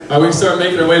All right, we start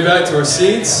making our way back to our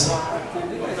seats.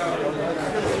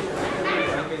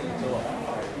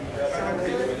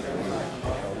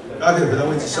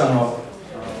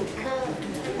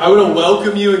 I want to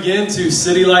welcome you again to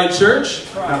City Light Church.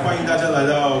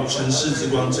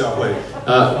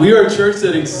 We are a church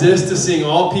that exists to seeing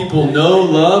all people know,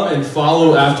 love, and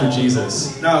follow after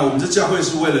Jesus.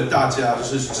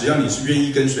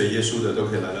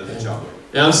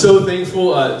 And I'm so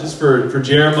thankful just for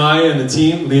Jeremiah and the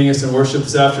team leading us in worship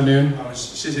this afternoon.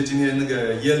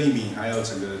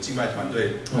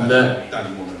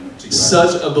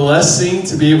 Such a blessing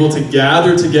to be able to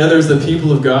gather together as the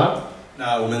people of God. And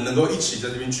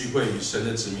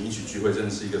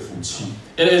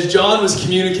as John was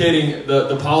communicating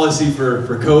the policy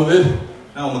for COVID,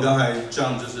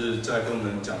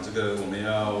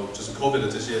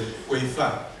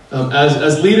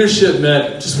 as leadership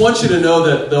met, just want you to know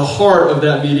that the heart of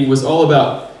that meeting was all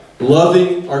about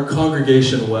loving our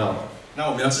congregation well.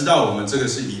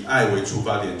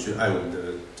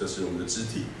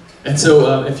 And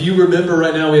so if you remember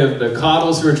right now, we have the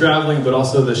Cottles who are traveling, but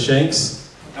also the Shanks.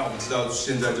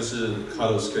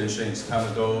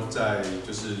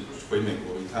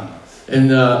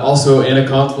 And also Anna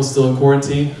Constable still in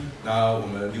quarantine.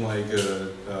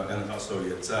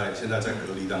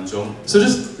 So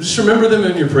just remember them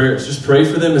in your prayers. Just pray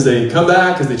for them as they come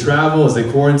back, as they travel, as they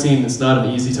quarantine. It's not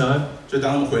an easy time.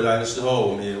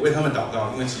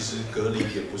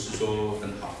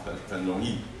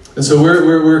 And so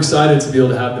we're excited to be able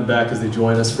to have them back as they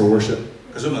join us for worship.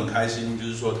 Alright,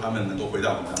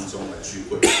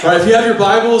 if you have your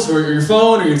Bibles or your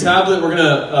phone or your tablet, we're going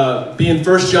to be in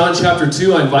 1 John chapter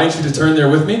 2. I invite you to turn there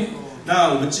with me. 1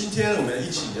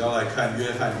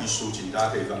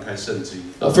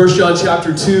 John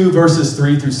chapter 2 verses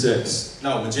 3 through 6.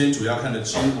 And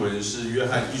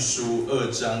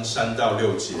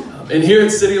here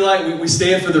at City Light, we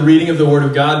stand for the reading of the Word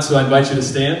of God, so I invite you to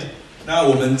stand.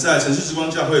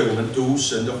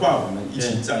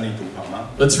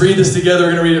 Let's read this together.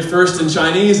 We're going to read it first in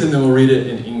Chinese and then we'll read it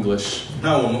in English.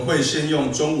 Alright,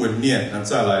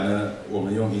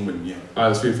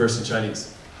 let's read it first in Chinese.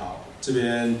 这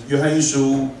边约翰一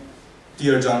书第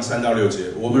2章3到6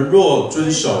节，我们若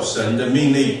遵守神的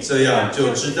命令，这样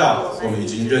就知道我们已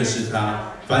经认识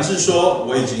他。凡是说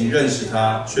我已经认识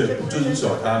他，却不遵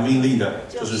守他命令的，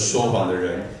就是说谎的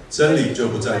人，真理就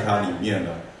不在他里面了。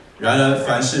然而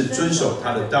凡是遵守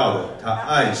他的道的，他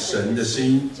爱神的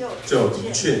心就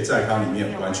的确在他里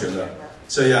面完全了。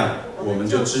这样我们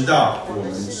就知道我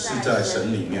们是在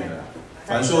神里面了。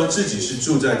凡说自己是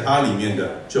住在他里面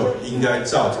的，就应该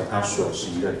照着他所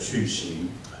行的去行。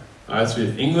 Alright, let's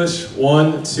read English.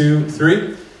 1, 2,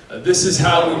 3. This is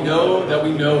how we know that we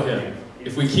know him,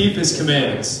 if we keep his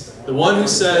commands. The one who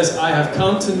says, I have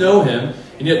come to know him,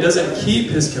 and yet doesn't keep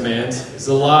his commands, is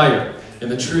a liar,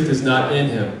 and the truth is not in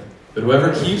him. But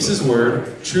whoever keeps his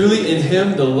word, truly in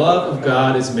him the love of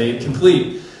God is made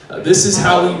complete. This is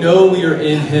how we know we are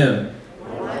in him.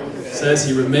 Says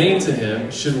he remains in him,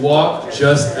 should walk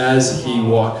just as he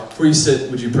walked. Before you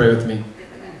sit, would you pray with me?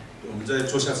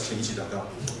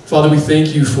 Father, we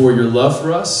thank you for your love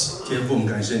for us.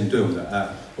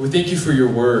 We thank you for your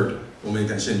word.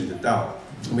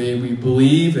 We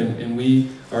believe and we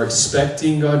are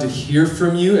expecting, God, to hear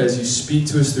from you as you speak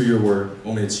to us through your word.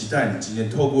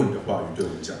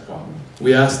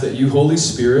 We ask that you, Holy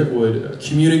Spirit, would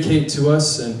communicate to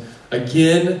us and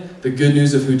again the good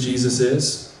news of who Jesus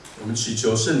is. And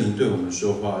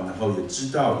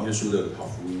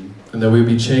that we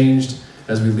be changed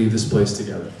as we leave this place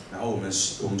together. In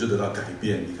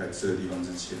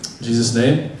Jesus'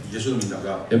 name.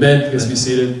 Amen. You guys be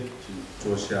seated.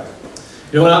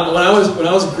 You know, when I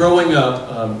was growing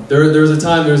up, there was a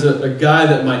time there was a guy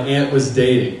that my aunt was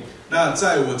dating.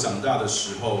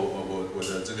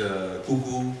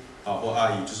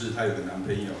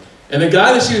 And the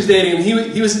guy that she was dating,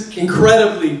 he was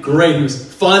incredibly great. He was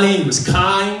funny. He was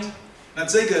kind. I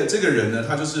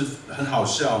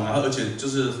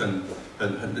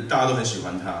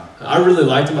really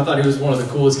liked him. I thought he was one of the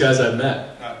coolest guys I'd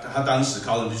met.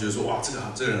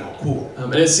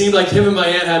 And it seemed like him and my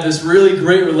aunt had this really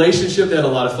great relationship. They had a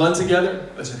lot of fun together.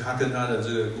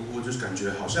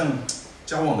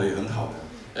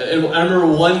 And I remember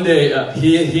one day,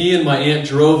 he and my aunt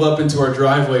drove up into our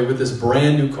driveway with this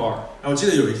brand new car. We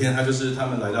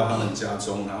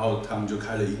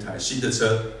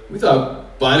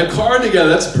thought, buying a car together,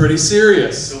 that's pretty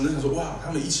serious.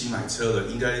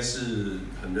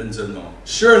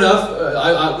 Sure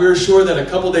enough, we were sure that a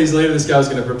couple days later this guy was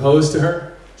going to propose to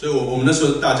her. 所以我们那时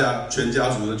候大家全家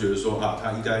族都觉得说啊，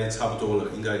他应该差不多了，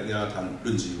应该要谈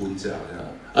论及婚嫁这样。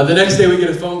The next day we get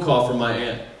a phone call from my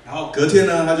aunt. 然后隔天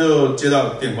呢，他就接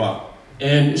到电话，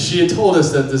 And she had told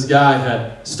us that this guy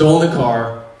had stolen the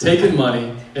car, taken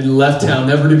money, and left town,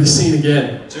 never to be seen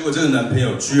again. 结果这个男朋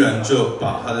友居然就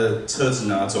把他的车子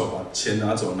拿走，把钱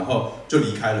拿走，然后就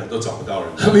离开了，都找不到人，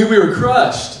 I mean, we were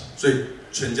crushed. 所以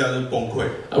全家都崩溃，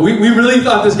 We really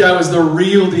thought this guy was the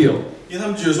real deal. 因为他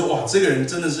们觉得说，哇，这个人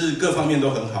真的是各方面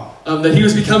都很好， That he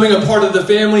was becoming a part of the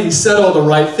family. He said all the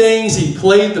right things. He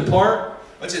played the part.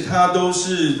 而且他都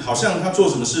是好像他做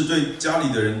什么事对家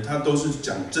里的人，他都是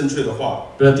讲正确的话，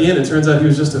 But at the end, it turns out he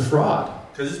was just a fraud.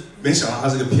 可是没想到他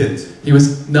是个骗子， He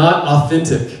was not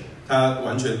authentic. 他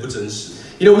完全不真实。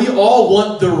 You know, we all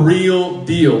want the real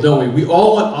deal, don't we? We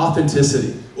all want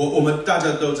authenticity. 我们大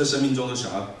家都在生命中都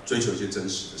想要追求一些真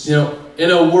实的事， You know,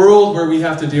 in a world where we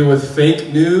have to deal with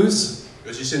fake news,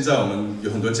 尤其现在我们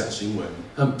有很多假新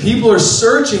闻， people are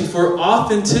searching for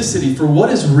authenticity, for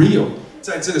what is real.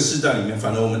 在这个时代里面，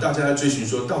反而我们大家在追寻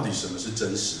说，到底什么是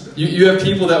真实的？ You have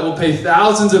people that will pay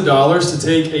thousands of dollars to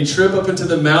take a trip up into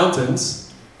the mountains,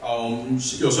 我们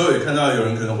有时候也看到有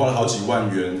人可能花了好几万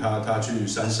元，他去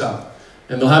山上，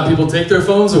 and they'll have people take their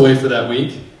phones away for that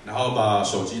week, 然后把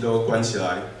手机都关起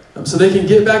来， so they can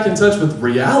get back in touch with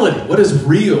reality. What is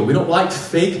real? We don't like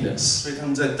fakeness. 所以他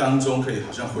们在当中可以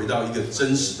好像回到一个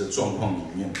真实的状况里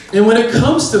面。 And when it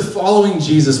comes to following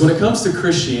Jesus, when it comes to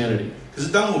Christianity, 可是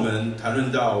当我们谈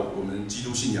论到我们基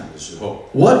督信仰的时候，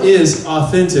 what is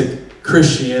authentic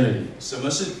Christianity? 什么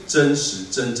是真实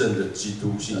真正的基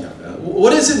督信仰呢？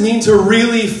 What does it mean to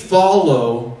really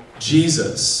follow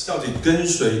Jesus? 到底跟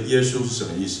随耶稣是什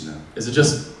么意思呢？ Is it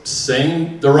just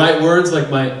saying the right words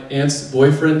like my aunt's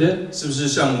boyfriend did? 是不是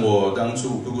像我当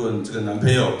初如果这个男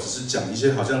朋友只是讲一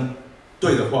些好像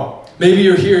对的话？ Maybe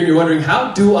you're here and you're wondering,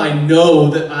 how do I know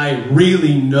that I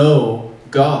really know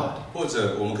God? 或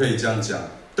者我们可以这样讲，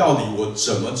到底我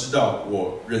怎么知道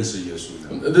我认识耶稣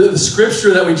呢？ The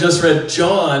scripture that we just read,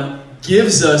 John,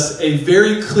 gives us a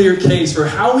very clear case for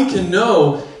how we can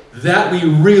know that we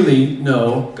really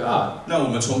know God. 那我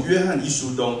们从约翰一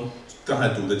书中刚才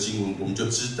读的经文，我们就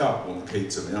知道我们可以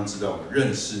怎么样知道我们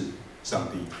认识上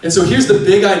帝。 And so here's the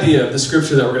big idea of the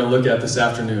scripture that we're going to look at this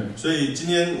afternoon. 所以今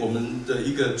天我们的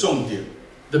一个重点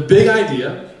The big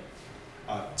idea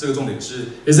这个重点是，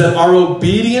 is that our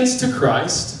obedience to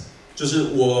Christ 就是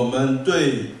我们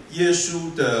对耶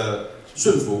稣的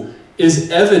顺服，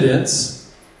 is evidence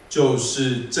就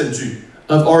是证据，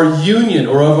 of our union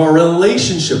or of our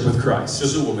relationship with 就 Christ.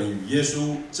 是我们与耶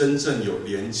稣真正有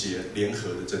连结、联合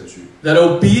的证据。 That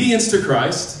obedience to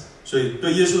Christ 所以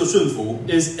对耶稣的顺服，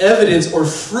 is evidence or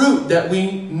fruit that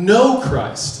we know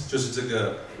Christ. 就是这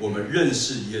个我们认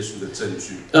识耶稣的证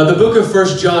据。 The book of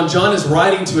 1 John, John is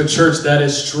writing to a church that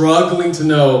is struggling to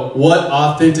know what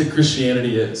authentic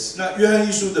Christianity is. 那约翰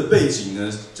一书的背景呢？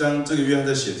将这个约翰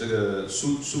在写这个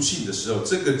书信的时候，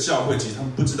这个教会其实他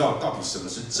们不知道到底什么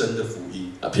是真的福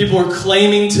音， People were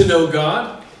claiming to know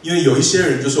God, 因为有一些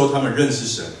人就说他们认识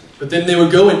神， but then they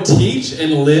would go and teach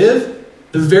and live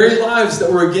the very lives that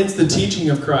were against the teaching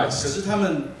of 可 Christ. 是他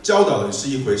们教导的是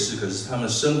一回事，可是他们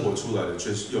生活出来的却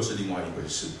又是另外一回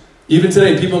事。 Even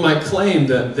today, people might claim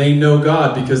that they know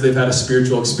God because they've had a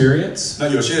spiritual experience. 那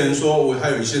有些人说我还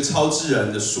有一些超自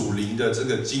然的属灵的这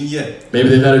个经验， Maybe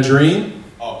they've had a dream,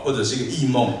 或者是一个异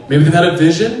梦， maybe they've had a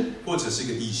vision. 或者是一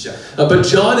个意象。 But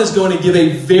John is going to give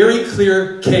a very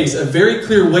clear case, a very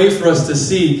clear way for us to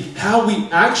see how we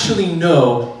actually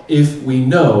know if we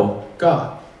know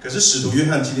God. 可是使徒约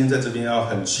翰今天在这边要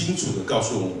很清楚的告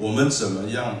诉我们，我们怎么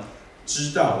样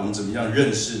知道，我们怎么样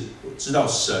认识，知道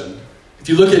神。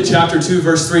 If you look at chapter 2,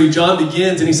 verse 3, John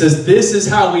begins and he says, "This is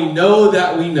how we know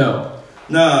that we know."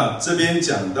 那这边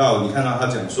讲到，你看到他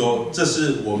讲说，这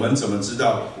是我们怎么知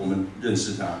道我们认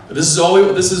识他。 This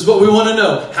is what we want to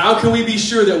know. How can we be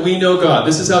sure that we know God?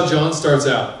 This is how John starts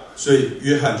out. 所以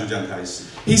约翰就这样开始。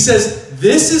 He says,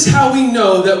 "This is how we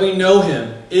know that we know him,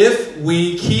 if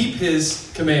we keep his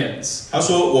commands." 他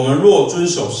说：“我们若遵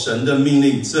守神的命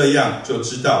令，这样就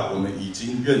知道我们已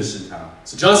经认识他。”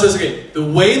 So John says, okay, the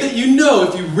way that you know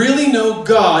if you really know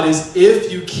God is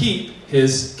if you keep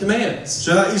his commands.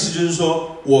 所以他意思就是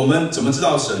说，我们怎么知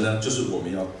道神呢？就是我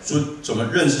们要怎么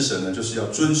认识神呢？就是要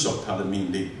遵守他的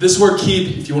命令。 This word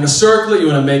keep, if you want to circle it, you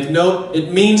want to make note,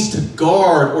 it means to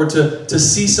guard or to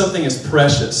see something as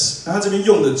precious. 那他这边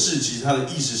用的字，其实他的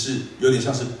意思是有点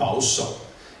像是保守。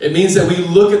 It means that we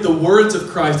look at the words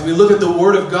of Christ, we look at the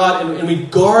word of God, and we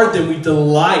guard them, we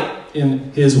delight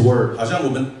in His Word. 好像我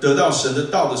们得到神的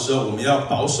道的时候，我们要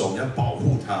保守，我们要保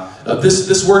护它。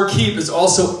This word keep is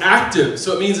also active,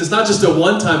 so it means it's not just a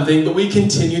one-time thing, but we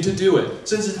continue to do it.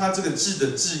 甚至它这个字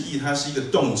的字义，它是一个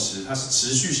动词，它是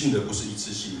持续性的，不是一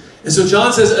次性的。And so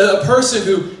John says a person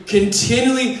who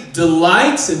continually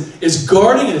delights and is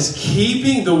guarding and is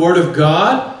keeping the Word of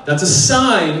God, that's a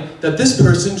sign that this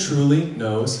person truly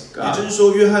knows 也 God. 就是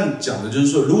说，约翰讲的就是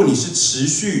说，如果你是持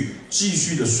续继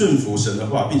续的顺服神的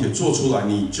话，并且做出来，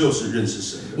你就是认识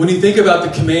神的。 When you think about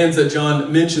the commands that John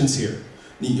mentions here,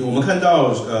 我们看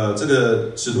到这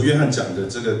个使徒约翰讲的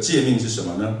这个诫命是什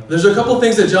么呢？ there's a couple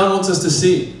things that John wants us to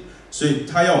see. 所以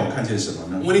他要我们看见什么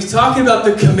呢？ When he's talking about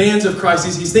the commands of Christ,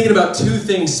 he's thinking about two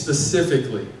things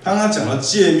specifically. 当他讲到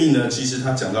诫命呢，其实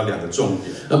他讲到两个重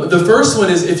点。The first one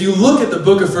is, if you look at the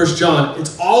book of 1 John,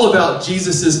 it's all about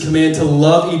Jesus' command to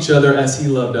love each other as He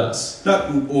loved us. 那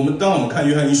当我们看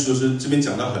约翰一书的时候，这边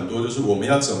讲到很多，就是我们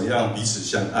要怎么样彼此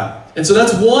相爱。 And so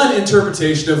that's one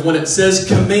interpretation of when it says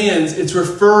commands, it's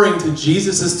referring to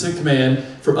Jesus' command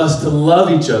for us to love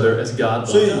each other as God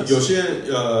所以 loved 有 us. 些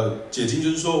解经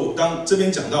就是说，当这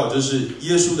边讲到就是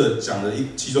耶稣的讲的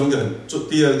其中一个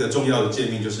第二个重要的诫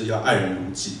命，就是要爱人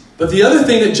如己。 But the other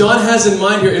thing that John has in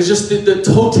mind here is just the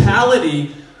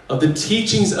totality of the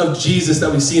teachings of Jesus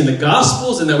that we see in the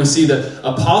Gospels and that we see the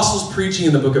apostles preaching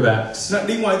in the book of Acts. 那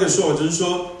另外一个说法就是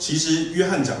说，其实约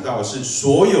翰讲到的是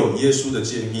所有耶稣的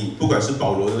诫命，不管是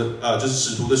保罗的就是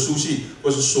使徒的书信，或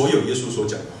是所有耶稣所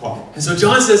讲的话。 And so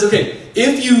John says, okay,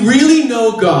 if you really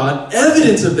know God,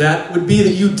 evidence of that would be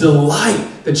that you delight,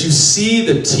 that you see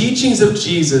the teachings of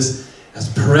Jesus as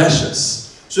precious.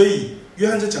 所以约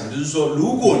翰在讲的就是说，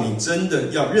如果你真的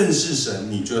要认识神，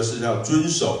你就是要遵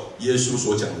守耶稣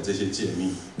所讲的这些诫命。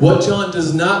 What John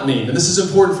does not mean, and this is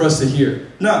important for us to hear,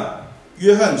 那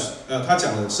约翰他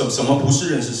讲的什么不是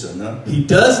认识神呢？ he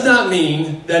does not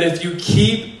mean that if you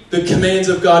keep the commands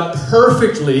of God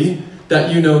perfectly,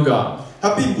 that you know God.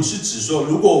 他并不是指说，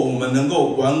如果我们能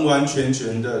够完完全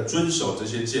全的遵守这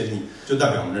些诫命，就代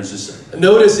表我们认识神。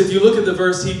 Notice if you look at the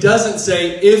verse, he doesn't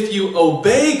say, if you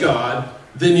obey God,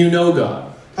 then you know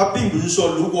God. 他并不是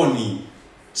说，如果你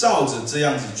照着这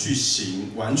样子去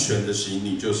行，完全的行，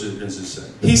你就是认识神。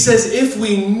 He says, if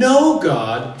we know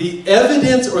God, the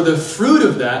evidence or the fruit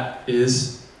of that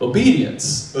is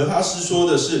obedience. 而他是说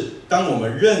的是，当我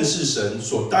们认识神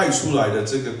所带出来的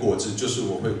这个果子，就是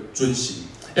我会遵行。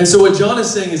 And so what John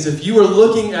is saying is, if you are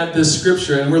looking at this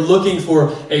scripture and we're looking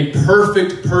for a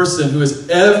perfect person who has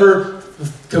ever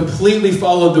completely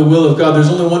followed the will of God, there's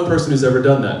only one person who's ever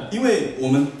done that. 因为我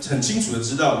们很清楚的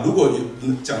知道，如果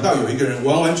讲到有一个人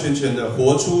完完全全的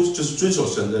活出就是遵守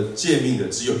神的诫命的，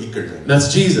只有一个人， That's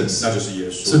Jesus. 那就是耶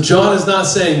稣。 So John is not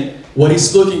saying what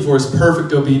he's looking for is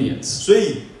perfect obedience. 所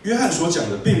以约翰所讲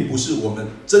的，并不是我们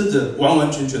真的完完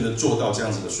全全的做到这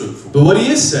样子的顺服。 But what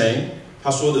he is saying 他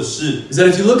说的是， is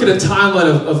that if you look at a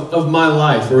timeline of my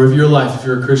life or of your life, if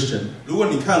you're a Christian, 如果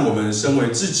你看我们身为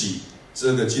自己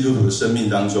这个基督徒的生命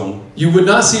当中， you would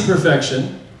not see perfection,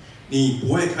 你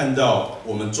不会看到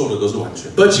我们做的都是完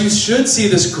全。 but you should see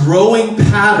this growing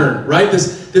pattern, right?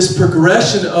 This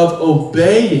progression of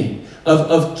obeying,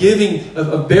 of giving,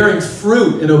 of bearing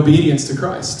fruit in obedience to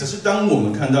Christ. 可是当我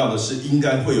们看到的是，应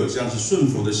该会有这样子顺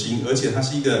服的心，而且它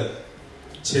是一个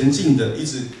前进的，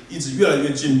一直越来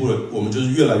越进步的，我们就是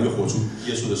越来越活出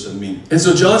耶稣的生命。 And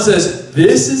so John says,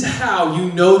 this is how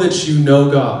you know that you know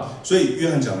God. 所以约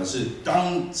翰讲的是，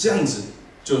当这样子，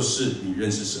就是你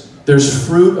认识神了。 There's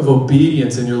fruit of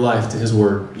obedience in your life to His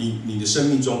Word. 你的生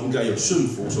命中应该有顺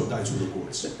服所带出的果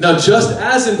子。 Now, just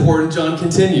as important, John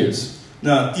continues.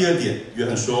 那第二点，约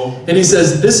翰说， And he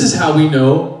says, this is how we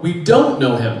know we don't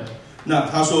know Him. 那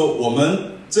他说我们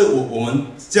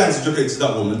这样子就可以知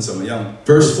道我们怎么样。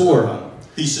 Verse 4.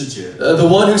 第4节， The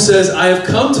one who says, I have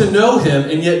come to know Him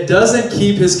and yet doesn't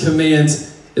keep His commands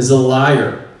is a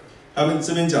liar. 他们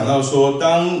这边讲到说，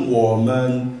当我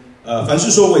们凡是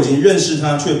说我已经认识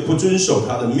他，却不遵守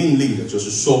他的命令的，就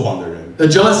是说谎的人。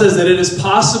 John says that it is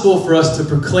possible for us to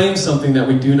proclaim something that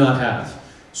we do not have.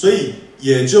 所以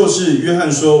也就是约翰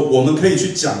说，我们可以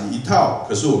去讲一套，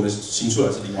可是我们行出来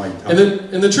是另外一套。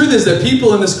 And the truth is that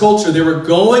people in this culture, they were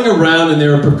going around and they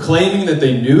were proclaiming that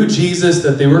they knew Jesus,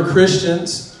 that they were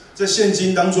Christians. 在现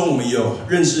今当中，我们有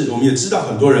认识，我们也知道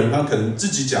很多人，他可能自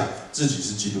己讲自己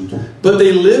是基督徒， But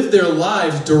they lived their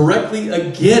lives directly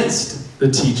against the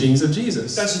teachings of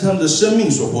Jesus. 但是他们的生命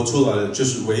所活出来的，就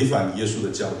是违反耶稣的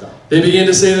教导。 They began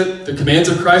to say that the commands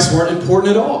of Christ weren't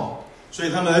important at all. 所以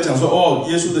他们来讲说，哦，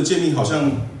耶稣的诫命好像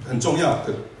很重要。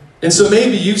 And so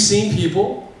maybe you've seen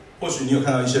people, 或许你有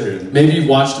看到一些人， maybe you've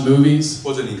watched movies,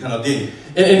 或者你看到电影，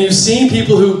 and you've seen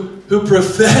people who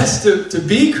profess to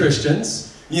be Christians,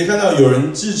 你也看到有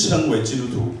人自称为基督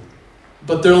徒，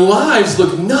 but their lives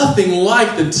look nothing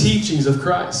like the teachings of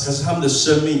可 Christ. 是他们的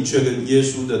生命却跟耶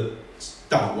稣的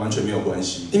道完全没有关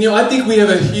系。 And I think we have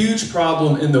a huge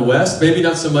problem in the West, maybe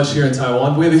not so much here in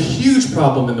Taiwan, but we have a huge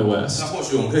problem in the 那 West. 或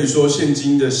许我们可以说，现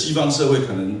今的西方社会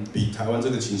可能比台湾这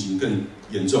个情形更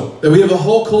严重， That we have a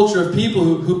whole culture of people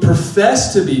who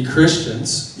profess to be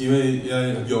Christians, 因为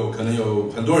可能有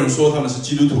很多人说他们是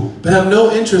基督徒， but have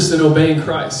no interest in obeying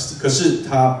Christ. 可是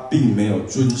他并没有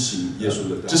遵行耶稣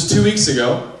的道。 Just 2 weeks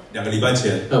ago, 2个礼拜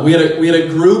前， we had a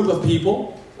group of people,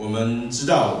 我们知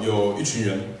道有一群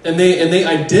人， and they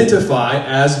identify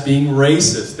as being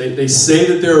racist. They say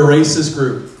that they're a racist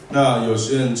group. 那有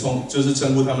些人就是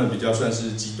称呼他们比较算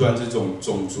是极端这种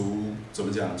种族怎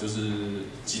么讲，就是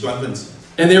极端分子。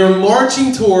 And they were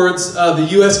marching towards the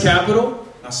U.S. Capitol,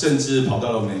 那甚至跑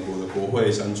到了美国的国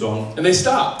会山庄， and they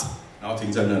stopped. 然后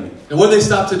停在那里。 And what did they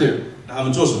stop to do? 那他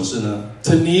们做什么事呢？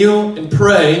 To kneel and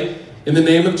pray in the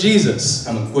name of Jesus.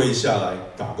 他们跪下来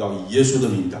祷告，以耶稣的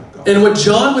名祷告。 And what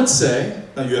John would say,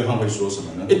 那约翰会说什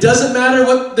么呢？ it doesn't matter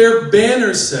what their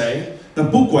banners say, 那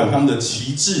不管他们的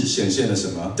旗帜显现了什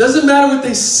么， doesn't matter what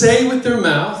they say with their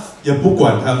mouth, 也不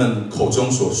管他们口中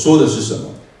所说的是什么，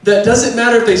 that doesn't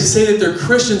matter if they say that they're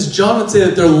Christians. John would say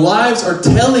that their lives are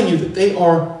telling you that they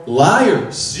are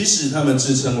liars. 即使他们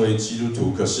自称为基督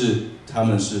徒，可是他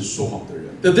们是说谎的人。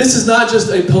 That this is not just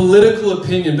a political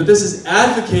opinion, but this is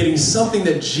advocating something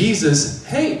that Jesus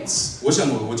hates. 我想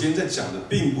我今天在讲的，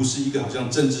并不是一个好像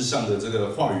政治上的这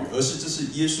个话语，而是这是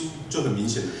耶稣就很明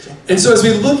显的讲。 And so as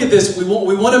we look at this, we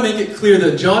want to make it clear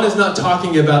that John is not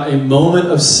talking about a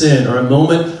moment of sin or a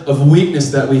moment of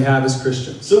weakness that we have as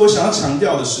Christians. 所以我想要强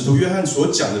调的，使徒约翰所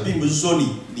讲的，并不是说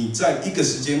你在一个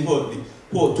时间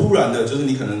或突然的，就是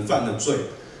你可能犯了罪。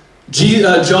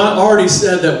 John already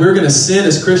said that we're going to sin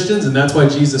as Christians, and that's why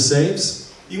Jesus saves.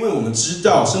 因为我们知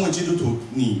道，身为基督徒，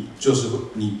你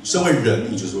身为人，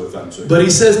你就是会犯罪。 But he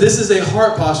says this is a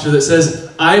heart posture that says,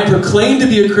 I proclaim to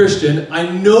be a Christian. I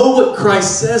know what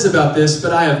Christ says about this,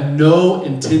 but I have no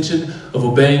intention of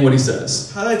obeying what he says.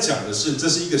 他在讲的是，这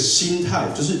是一个心态，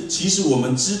就是其实我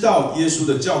们知道耶稣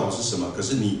的教导是什么，可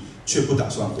是你却不打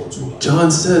算活出来。 John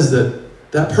says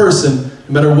that person,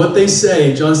 no matter what they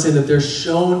say, John's saying that they're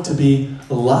shown to be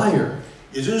a liar.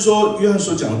 也就是说，约翰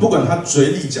所讲的，不管他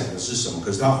嘴里讲的是什么，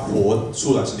可是他活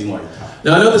出来是另外一套。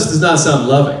 Now, I know this does not sound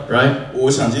loving, right? 我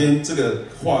想今天这个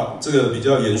话，这个比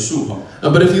较严肃哈。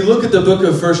But if you look at the book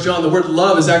of 1 John, the word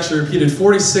love is actually repeated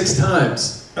 46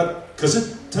 times. 可是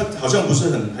他好像不是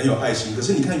很有爱心。可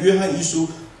是你看约翰一书，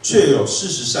却有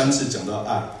43次讲到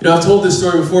爱。You know, I've told this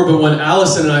story before, but when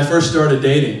Allison and I first started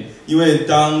dating, 因为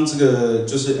当这个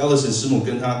就是 Allison 师母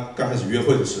跟他刚开始约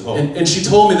会的时候， and she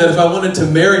told me that if I wanted to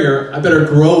marry her, I better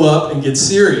grow up and get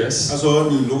serious. 他说：“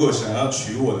你如果想要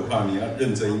娶我的话，你要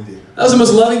认真一点。” That was the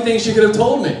most loving thing she could have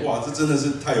told me. 哇，这真的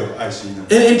是太有爱心了。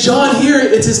 And John here,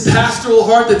 it's his pastoral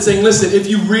heart that's saying, listen, if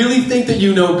you really think that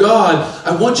you know God,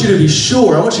 I want you to be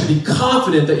sure, I want you to be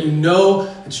confident that you know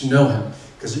Him.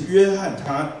 可是约翰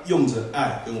他用着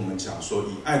爱跟我们讲说，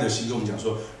以爱的心跟我们讲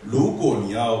说，如果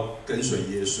你要跟随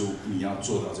耶稣，你要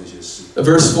做到这些事。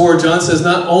 Verse 4, John says,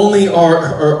 not only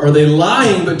are they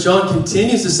lying, but John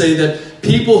continues to say that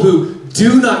people who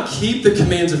do not keep the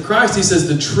commands of Christ, he says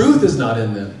the truth is not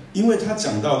in them. 因为他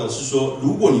讲到的是说，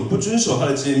如果你不遵守他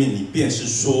的诫命，你便是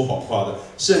说谎话的，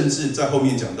甚至在后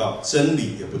面讲到真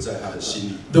理也不在他的心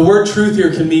里。 The word truth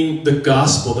here can mean the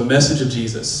gospel, the message of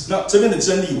Jesus. 那这边的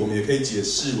真理，我们也可以解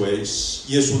释为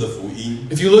耶稣的福音。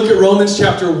 If you look at Romans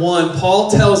chapter 1, Paul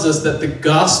tells us that the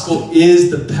gospel is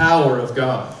the power of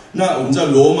God. 那我们在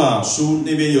罗马书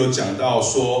那边有讲到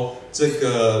说，这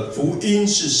个福音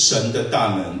是神的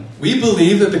大能。 We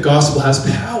believe that the gospel has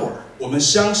power. 我们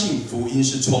相信福音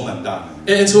是充满大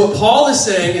能。 And so what Paul is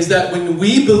saying is that when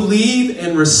we believe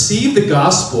and receive the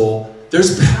gospel,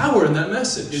 there's power in that 也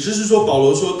message. 就是说，保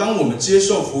罗说，当我们接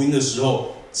受福音的时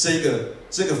候，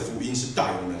这个福音是大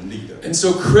有能力的。 And so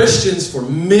Christians for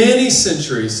many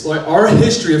centuries, like our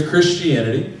history of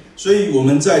Christianity, 所以我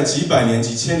们在几百年、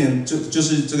几千年，就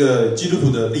是这个基督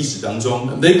徒的历史当中，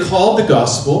 they called the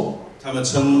gospel 他们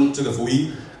称这个福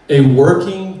音， a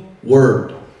working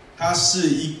word. 它是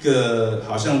一个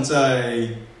好像在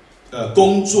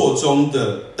工作中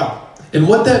的道。 And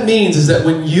what that means is that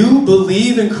when you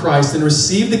believe in Christ and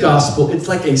receive the gospel, it's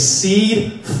like a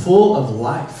seed full of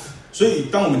life. 所以，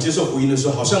当我们接受福音的时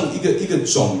候，好像一个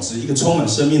种子，一个充满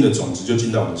生命的种子，就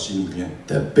进到我们心里面，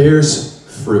 That bears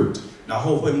fruit. 然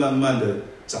后会慢慢的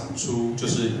长出，就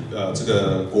是这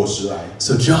个果实来。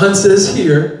 So John says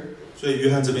here, 所以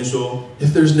约翰这边说，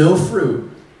 if there's no fruit,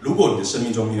 如果你的生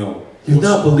命中没有 You've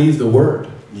not believed the word.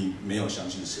 你没有相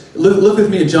信神。Look with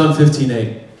me at John 15:8.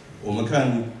 我们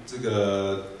看这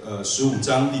个15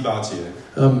章第8节。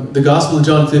The Gospel of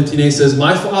John 15:8 says,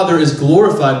 "My Father is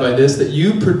glorified by this, that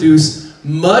you produce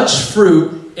much fruit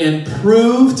and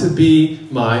prove to be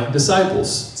my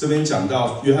disciples." 这边讲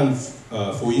到约翰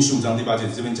福音15章第8节，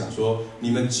这边讲说，你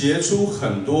们结出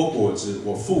很多果子，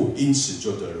我父因此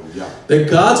就得荣耀。That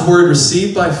God's word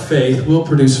received by faith will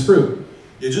produce fruit.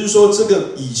 也就是说，这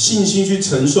个以信心去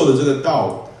承受的这个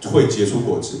道会结出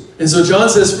果子。And so John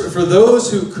says, for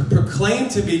those who proclaim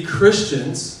to be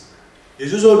Christians, 也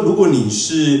就是说，如果你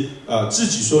是自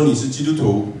己说你是基督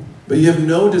徒， but you have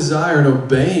no desire in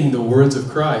obeying the words of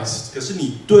Christ, 可是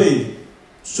你对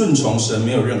顺从神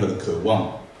没有任何的渴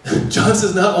望。John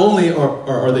says not only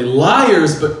are they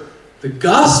liars, but the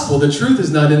gospel, the truth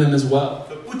is not in them as well.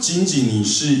 不仅仅你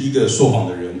是一个说谎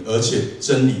的人，而且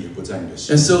真理也不在你的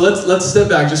心。 And so let's step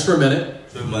back just for a minute.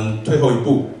 所以我们退后一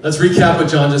步， Let's recap what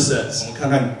John just says. 我们看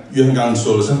看约翰刚刚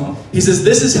说了什么。He says,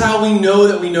 "This is how we know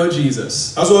that we know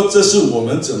Jesus. 他说：“这是我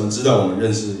们怎么知道我们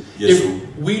认识耶 If 稣？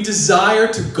 we desire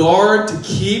to guard, to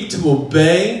keep, to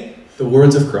obey the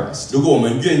words of Christ." 如果我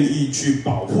们愿意去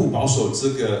保守这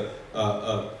个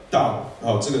道，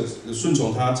这个顺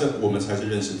从他，这我们才是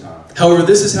认识他。 However,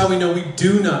 this is how we know we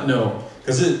do not know.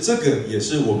 可是这个也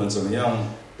是我们怎么样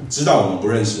知道我们不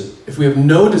认识？ If we have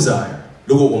no desire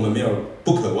如果我们没有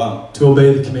不渴望， to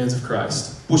obey the commands of Christ.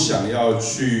 不想要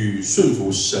去顺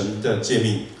服神的诫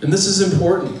命， And this is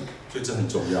important. 所以这很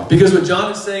重要。 Because what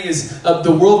John is saying is,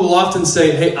 the world will often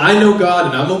say, "Hey, I know God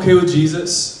and I'm okay with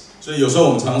Jesus." 所以有时候我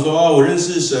们常说我认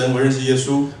识神，我认识耶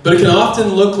稣。 But it can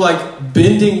often look like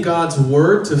bending God's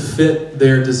word to fit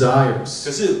their desires.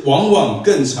 可是往往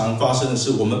更常发生的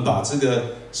是，我们把这个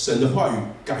神的话语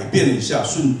改变了一下，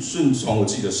顺从我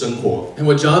自己的生活。 And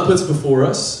what John puts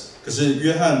before us, 可是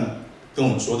约翰跟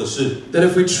我们说的是， that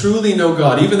if we truly know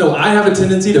God, even though I have a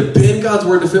tendency to bend God's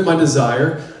word to fit my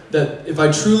desire, that if I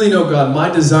truly know God, my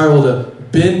desire will to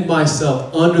bend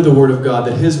myself under the word of God,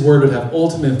 that His word would have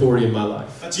ultimate authority in my life.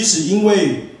 那即使因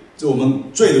为我们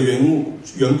罪的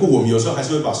缘故，我们有时候还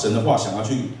是会把神的话想要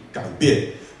去改变。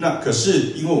那可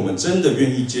是因为我们真的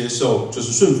愿意接受，就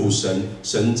是顺服神，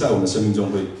神在我们生命中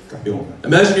会改变我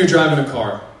们。 Imagine you're driving a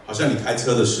car, 好像你开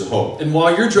车的时候， and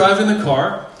while you're driving the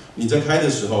car, 你在开的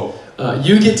时候，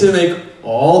 you get to make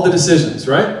all the decisions,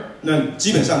 right? 那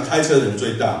基本上开车的人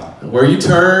最大嘛。 Where you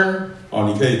turn,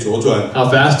 你可以左转，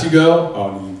 how fast you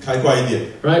go, 你开快一点，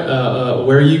 right?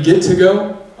 Where you get to go.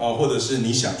 或者是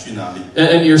你想去哪里。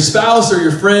 And your spouse or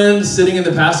your friend sitting in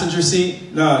the passenger seat,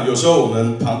 那有时候我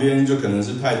们旁边就可能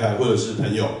是太太或者是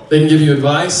朋友， they can give you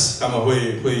advice, 他们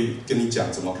会跟你讲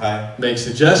怎么开， make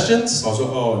suggestions,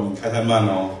 说你开太慢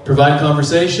哦， provide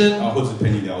conversation. 或者陪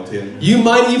你聊天。 You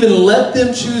might even let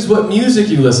them choose what music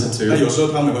you listen 那 to, 有时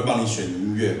候他们会帮你选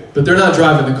音乐， but they're not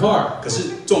driving the car. 可是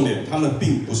重点他们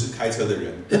并不是开车的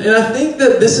人。 And I think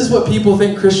that this is what people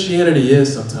think Christianity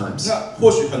is sometimes. 那或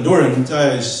许很多人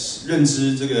在认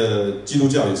知这个基督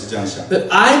教也是这样想。 That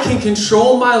I can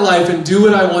control my life and do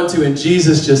what I want to, and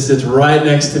Jesus just sits right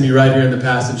next to me right here in the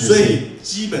passenger 所 seat. 以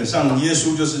基本上耶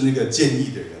稣就是那个建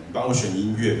议的人，帮我选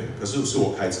音乐的，可是是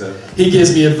我开车。 He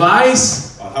gives me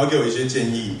advice. 他会给我一些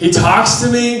建议。 He talks to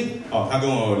me. 他跟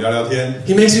我聊聊天。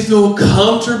 He makes me feel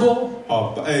comfortable.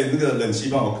 那个冷气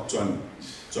帮我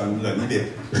转冷一点。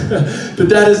 But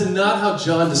that is not how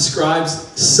John describes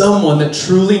someone that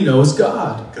truly knows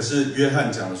God. 可是约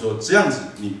翰讲说，这样子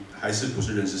你还是不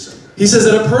是认识神的。 He says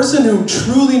that a person who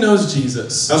truly knows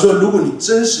Jesus 他说，如果你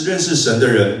真实认识神的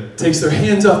人， takes their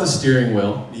hands off the steering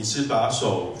wheel, 你是把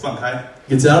手放开，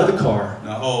 gets out of the car,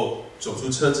 然后走出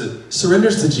车子，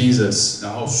 surrenders to Jesus.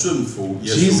 然后顺服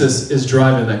耶稣。 Jesus is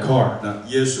driving that car. 那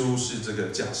耶稣是这个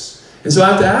驾驶。 And so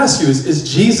I have to ask you, is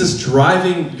Jesus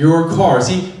driving your car? Is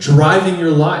He driving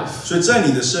your life? 所以在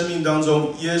你的生命当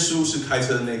中，耶稣是开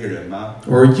车的那个人吗？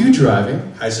 Or are you driving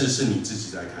还是你自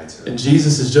己在开车？ and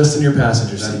Jesus is just in your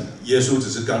passenger 那 seat? 耶稣只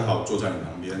是刚好坐在你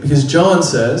旁边。 Because John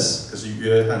says 可是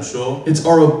约翰说， it's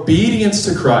our obedience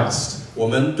to Christ 我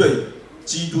们对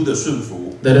基督的顺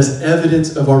服， that is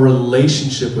evidence of our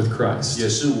relationship with Christ. 也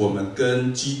是我们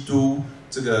跟基督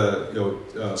这个有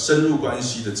深入关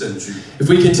系的证据。 If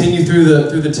we continue through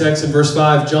the text in verse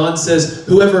 5, John says,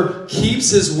 "Whoever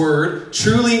keeps his word,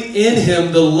 truly in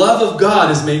him the love of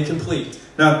God is made complete."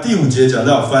 那第5节讲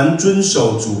到，凡遵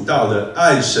守主道的，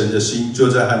爱神的心就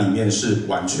在他里面是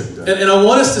完全的。 And I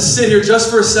want us to sit here just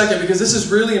for a second because this is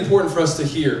really important for us to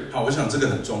hear. 好，我想这边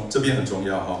很重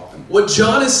要哈。 What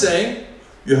John is saying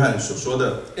约翰所说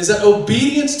的， is that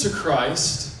obedience to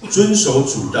Christ 遵守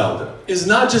主道的， is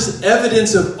not just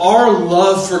evidence of our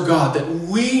love for God, that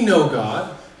we know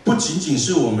God, 不不仅仅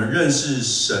是我们认识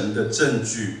神的证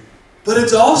据， but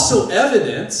it's also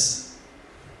evidence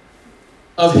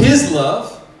of His love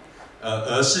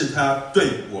而是他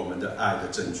对我们的爱的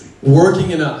证据，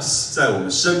 working in us. 在我们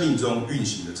生命中运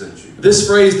行的证据。 This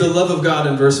phrase, the love of God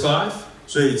in verse 5,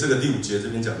 所以这个第5节这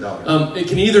边讲到的， it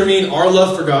can either mean our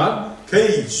love for God 可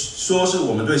以说是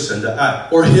我们对神的爱，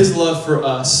 or His love for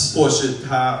us. 或是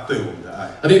他对我们的爱。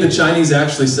 I think the Chinese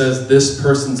actually says this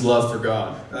person's love for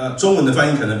God. 中文的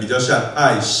翻译可能比较像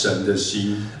爱神的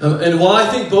心。 And while I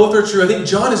think both are true, I think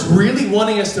John is really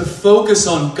wanting us to focus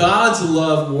on God's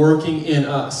love working in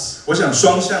us. 我想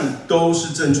双向都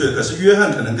是正确的，可是约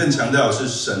翰可能更强调的是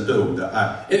神对我们的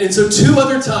爱。 And so 2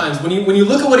 other times, when you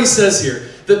look at what he says here,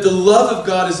 that the love of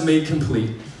God is made complete.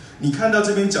 你看到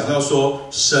这边讲到说，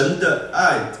神的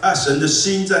爱，神的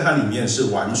心在它里面是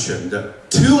完全的。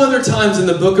 2 other times in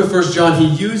the book of 1 John,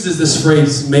 he uses this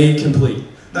phrase, made complete.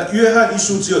 那约翰一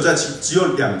书只有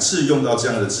2次用到这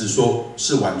样的字，说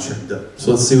是完全的。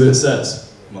 So let's see what it says.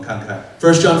 我们看看，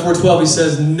 1 John 4:12, he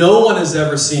says, no one has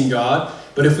ever seen God,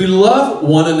 but if we love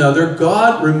one another,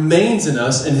 God remains in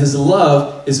us, and His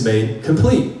love is made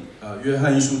complete. 约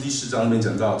翰一书第4章那边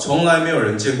讲到，从来没有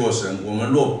人见过神，我们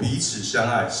若彼此相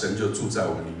爱，神就住在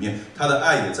我们里面，他的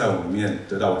爱也在我们里面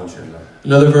得到完全了。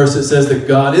 Another verse that says that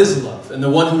God is love, and the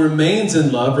one who remains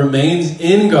in love remains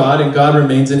in God, and God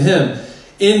remains in him.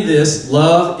 In this,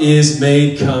 love is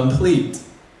made complete.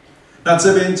 那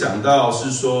这边讲到是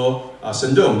说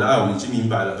神对我们的爱我们已经明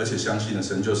白了，而且相信了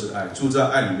神就是爱，住在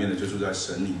爱里面的就住在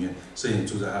神里面，神也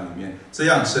住在他里面，这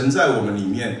样神在我们里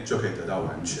面就可以得到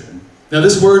完全。 Now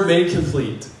this word made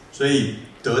complete, 所以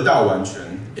得到完全，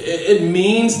 it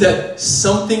means that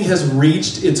something has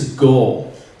reached its goal.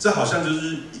 这好像就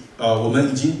是我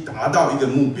们已经达到一个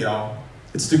目标。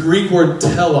 It's the Greek word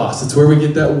telos. It's where we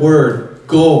get that word,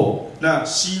 goal. 那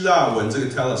希腊文这个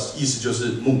telos 意思就是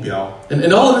目标。 And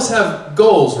all of us have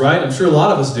goals, right? I'm sure a lot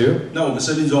of us do. 那我们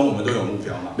生命中我们都有目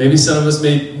标嘛？ Maybe some of us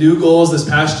made new goals this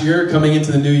past year, coming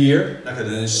into the new year. 那可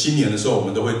能新年的时候我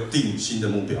们都会定新的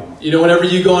目标嘛？ You know, whenever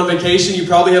you go on vacation, you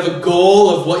probably have a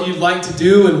goal of what you'd like to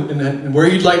do and where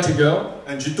you'd like to go.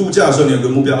 那你去度假的时候，你有个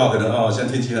目标可能现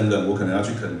在天气很冷，我可能要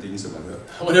去垦丁什么的。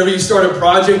 Whenever you start a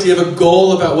project, you have a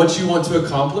goal about what you want to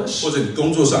accomplish. 或者你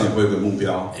工作上也会有个目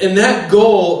标。 And that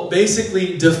goal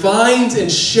basically defines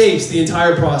and shapes the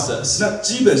entire process. 那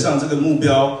基本上这个目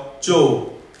标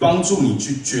就帮助你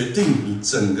去决定你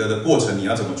整个的过程你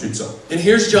要怎么去走。 And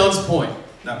here's John's point.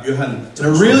 那约翰 And I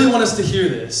really want us to hear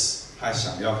this. 他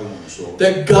想要跟我们说，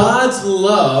 That God's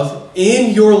love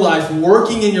in your life,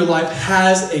 working in your life,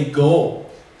 has a goal.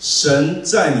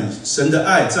 神的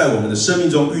爱在我们的生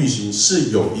命中运行是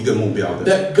有一个目标的。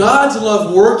 That God's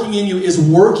love working in you is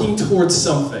working towards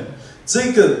something.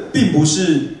 这个并不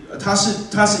是，它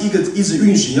是一个一直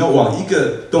运行要往一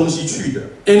个东西去的。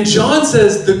 And John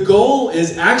says the goal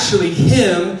is actually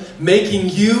Him making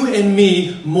you and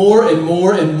me more and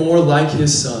more and more like His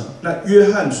Son. 那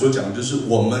约翰所讲的就是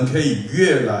我们可以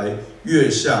越来越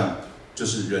像就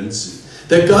是人子。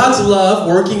 That God's love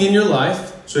working in your life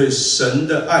所以神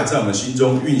的爱在我们心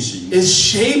中运行， is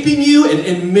shaping you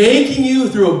and making you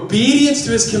through obedience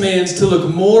to His commands to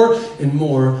look more and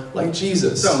more like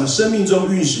Jesus. 在我们生命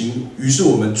中运行。于是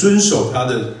我们遵守他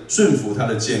的顺服他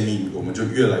的诫命，我们就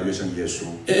越来越像耶稣。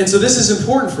 And so this is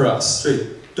important for us 所以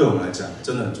对我们来讲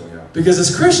真的很重要， because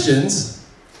as Christians,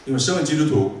 因为身为基督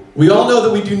徒， we all know that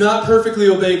we do not perfectly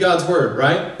obey God's word,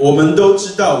 right? 我们都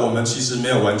知道我们其实没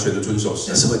有完全的遵守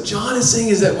And 神。 so what John is saying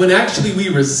is that when actually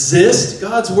we resist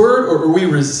God's word or we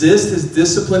resist His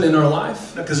discipline in our life,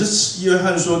 那可是约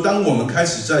翰说，当我们开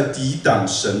始在抵挡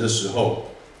神的时候，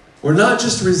 we're not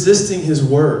just resisting His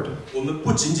word, 我们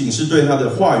不仅仅是对他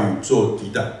的话语做抵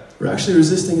挡， we're actually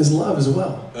resisting His love as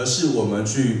well. 而是我们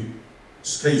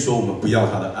可以说我们不要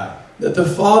他的爱。 That the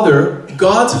Father,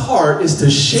 God's heart is to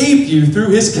shape you through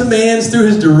His commands, through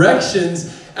His directions,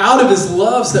 out of His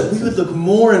love so that we would look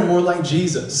more and more like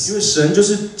Jesus. 因为神就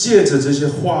是借着这些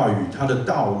话语，他的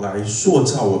道来塑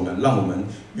造我们，让我们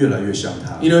越来越像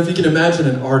他。 You know, if you can imagine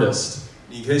an artist,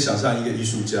 你可以想象一个艺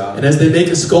术家， and as they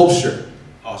make a sculpture,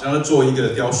 好像在做一个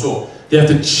雕塑， they have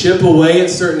to chip away at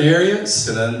certain areas,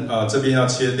 可能这边要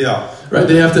切掉， right?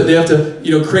 They have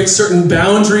to create certain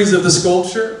boundaries of the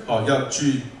sculpture. 要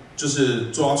去就是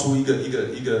抓出一个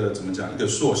怎么讲一个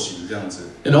塑形这样子。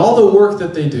 And all the work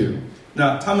that they do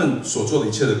那他们所做的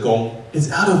一切的工，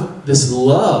 is out of this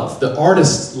love, the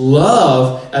artist's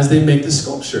love as they make the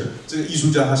sculpture. 这个艺术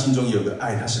家他心中有个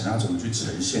爱，他想要怎么去呈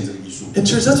现这个艺术。 And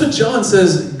church, that's what John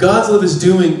says God's love is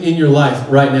doing in your life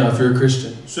right now if you're a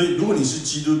Christian. 所以，如果你是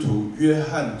基督徒，约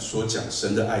翰所讲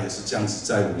神的爱也是这样子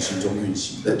在我们心中运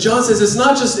行的。John says it's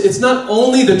not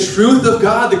only the truth of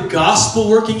God, the gospel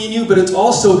working in you, but it's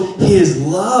also His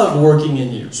love working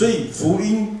in you. 所以福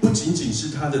音不仅仅是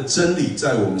他的真理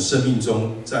在我们生命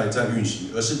中在运行，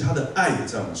而是他的爱也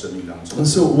在我们生命当中。And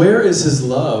so, where is His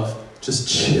love just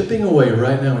chipping away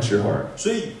right now at your heart?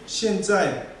 所以现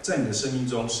在在你的生命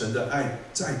中，神的爱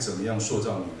再怎么样塑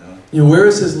造你呢？ You know, where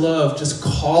is His love just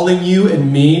calling you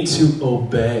and me to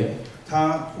obey?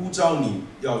 他呼召你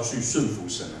要去顺服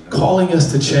神呢？ Calling us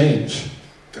to change.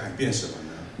 改变什么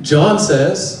呢？ John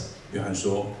says, 约翰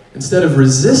说， instead of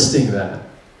resisting that,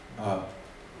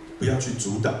 不要去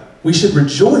阻挡， we should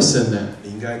rejoice in that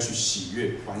你应该去喜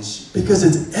悦欢喜， because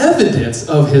it's evidence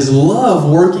of His love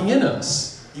working in us.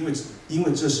 因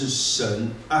为这是神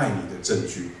爱你的证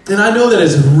据。 And I know that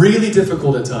it's really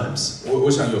difficult at times.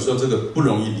 我想有时候这个不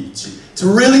容易理解。 It's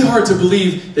really hard to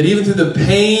believe that even through the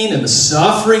pain and the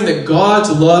suffering that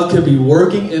God's love could be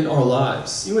working in our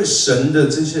lives. 因为神的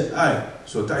这些爱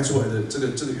所带出来的这个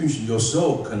运行，有时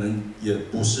候可能也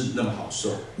不是那么好受。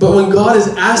 But when God is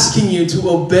asking you to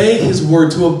obey His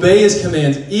word, to obey His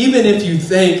commands, even if you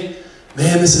think,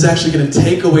 man, this is actually going to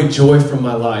take away joy from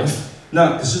my life.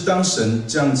 那可是当神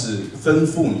这样子吩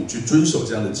咐你去遵守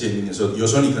这样的诫命的时候，有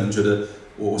时候你可能觉得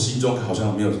我心中好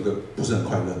像没有这个不是很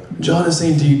快乐。John is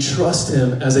saying, do you trust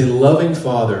Him as a loving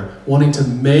Father, wanting to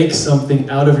make something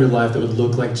out of your life that would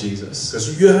look like Jesus? 可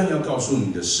是约翰要告诉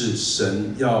你的是，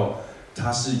神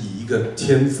他是以一个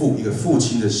天父、一个父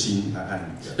亲的心来爱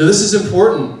你的。 Now this is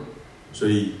important. 所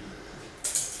以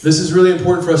This is really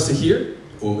important for us to hear.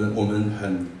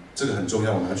 这个很重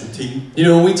要，我们要去听。 You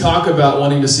know, when we talk about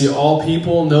wanting to see all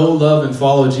people know, love, and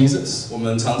follow Jesus, 我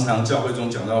们常常教会中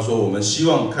讲到说，我们希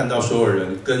望看到所有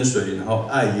人跟随，然后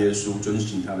爱耶稣，遵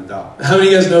行他的道。 how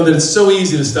many of you guys know that it's so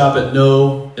easy to stop at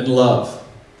know and love?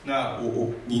 那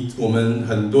我们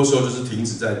很多时候就是停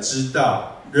止在知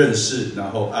道、认识，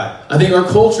然后爱。 I think our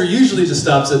culture usually just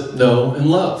stops at know and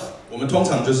love. 我们通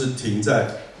常就是停在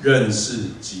认识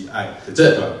及爱的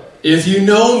阶段。 If you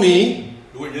know me,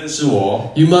 如果你认识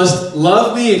我， you must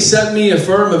love me, accept me,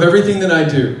 affirm of everything that I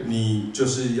do. 你就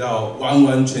是要完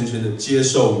完全全的接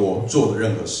受我做的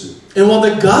任何事。 And while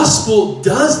the gospel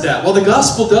does that, while the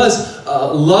gospel does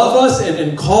love us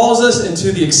and calls us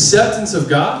into the acceptance of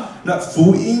God, 那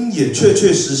福音也确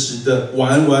确实实的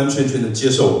完完全全的接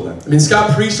受我们。 I mean,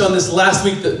 Scott preached on this last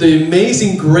week, the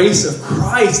amazing grace of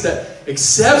Christ that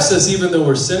accepts us even though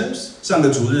we're sinners. 上个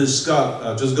主日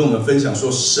Scott 就是跟我们分享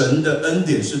说，神的恩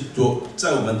典是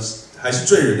在我们还是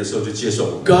罪人的时候就接受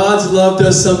我们。 God's love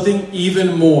does something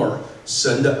even more.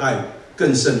 神的爱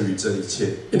更胜于这一切。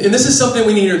 And this is something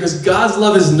we need here because God's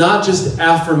love is not just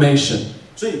affirmation.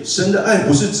 所以神的爱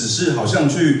不是只是好像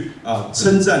去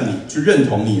称赞你、去认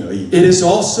同你而已， It is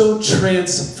also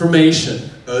transformation.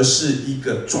 而是一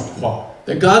个转化。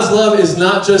 That God's love is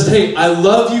not just, hey, I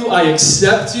love you, I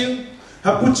accept you.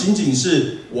 它不仅仅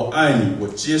是我爱你，我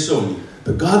接受你，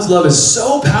 But God's love is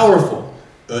so powerful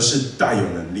而是带有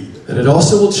能力的， that it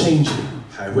also will change you.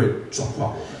 还会转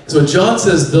化我们。 So John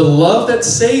says the love that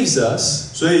saves us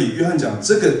所以约翰讲，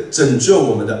这个拯救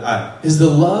我们的爱， is the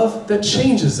love that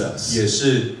changes us. 也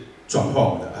是转化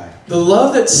我们的爱。 The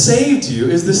love that saved you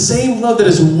is the same love that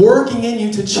is working in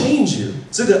you to change you.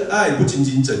 这个爱不仅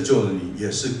仅拯救了你，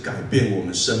也是改变我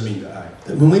们生命的爱。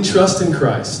 That when we trust in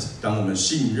Christ, 当我们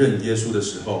信任耶稣的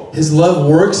时候， His love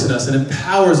works in us and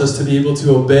empowers us to be able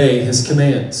to obey His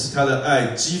commands. 他的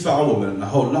爱激发我们，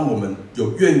然后让我们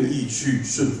有愿意去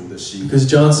顺服的心。 Because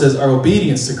John says our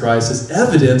obedience to Christ is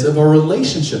evidence of our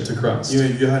relationship to Christ. 因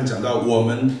为约翰讲到，我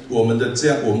们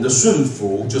的顺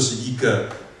服就是一个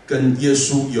跟耶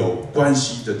稣有关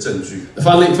系的证据。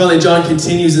 Finally, John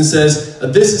continues and says,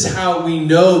 this is how we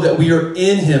know that we are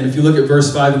in Him. If you look at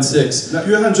verse 5 and 6. 那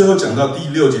约翰最后讲到第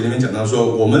6节里面讲到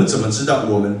说，我们怎么知道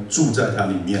我们住在他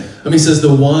里面？ He says, the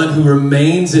one who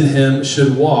remains in Him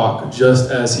should walk just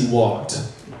as He walked.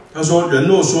 他说，人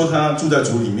若说他住在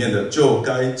主里面的，就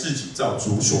该自己照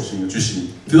主所行的去行。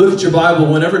 If you look at your Bible,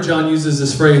 whenever John uses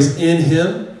this phrase, in Him,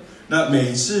 那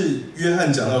每次约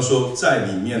翰讲到说在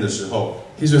里面的时候，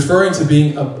 he's referring to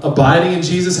being abiding in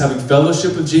Jesus, having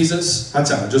fellowship with Jesus. 他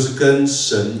讲的就是跟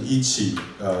神一起，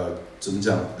怎么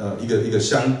讲？一个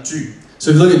相聚。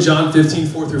 So if you look at John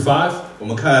 15:4-5, 我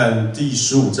们看第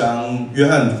15章，约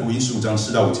翰福音15章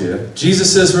4到5节。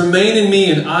 Jesus says, remain in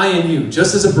me and I in you.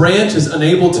 Just as a branch is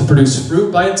unable to produce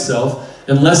fruit by itself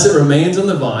unless it remains on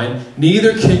the vine,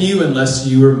 neither can you unless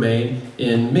you remain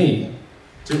in me.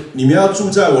 就你们要住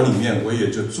在我里面，我也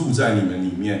就住在你们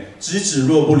里面。枝子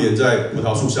若不连在葡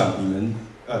萄树上，你们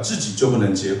自己就不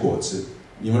能结果子。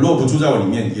你们若不住在我里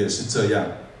面，也是这样。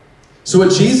 So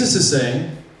what Jesus is saying,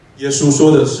 耶稣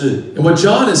说的是， and what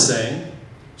John is saying,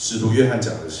 使徒约翰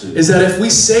讲的是， is that if we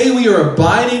say we are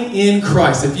abiding in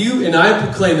Christ, if you and I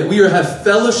proclaim that we have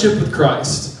fellowship with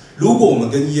Christ, 如果我们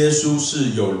跟耶稣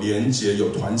是有连结、有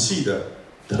团契的，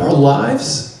 that our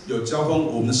lives 有交通，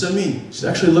我们的生命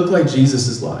should actually look like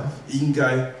Jesus' life. 应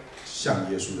该像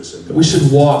耶稣的生 That 命。 we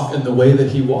should walk in the way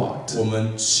that he walked. 我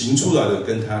们行出来的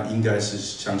跟他应该是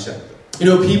相像的。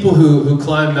 You know, people who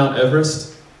climb Mount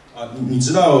Everest, 你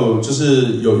知道，就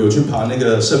是有去爬那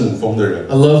个圣母峰的人，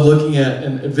 I love looking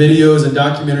at videos and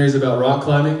documentaries about rock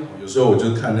climbing, 有时候我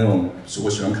就看那种，我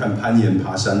喜欢看攀岩、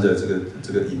爬山的这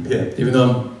个影片。 even though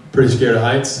I'm pretty scared of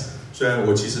heights. 虽然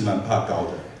我其实蛮怕高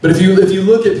的， But if you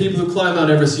look at people who climb Mount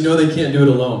Everest, you know they can't do it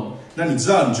alone. 那你知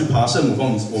道你去爬圣母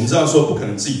峰，我们知道说不可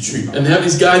能自己去嘛。 And they have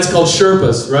these guides called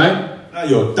Sherpas, right? 那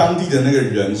有当地的那个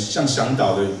人，像向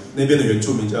导的那边的原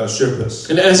住民叫 Sherpas。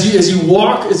 And as you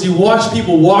watch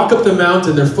people walk up the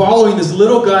mountain, they're following this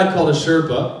little guide called a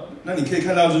Sherpa. 那你可以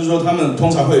看到，就是说他们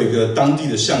通常会有一个当地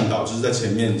的向导，就是在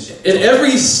前面。 And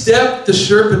every step the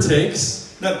Sherpa takes,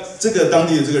 那这个当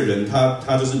地的这个人，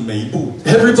他就是每一步，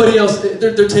 everybody else,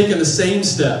 they're taking the same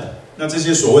step. 那这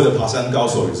些所谓的爬山高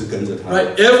手也是跟着他。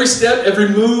 Right? Every step, every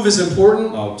move is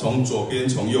important. 从左边，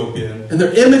从右边， And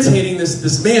they're imitating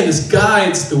this man, this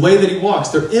guide's the way that he walks.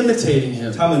 They're imitating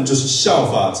him. 他们就是效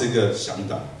法这个向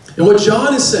导。 And what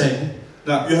John is saying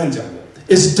那约翰讲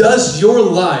的， is, does your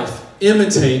life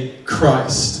imitate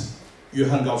Christ? 约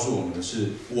翰告诉我们的是，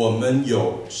我们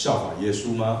有效法耶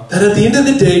稣吗？ That at the end of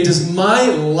the day, does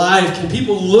my life, can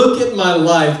people look at my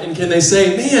life and can they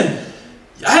say, man,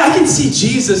 I can see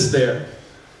Jesus there?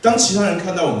 当其他人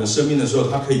看到我们的生命的时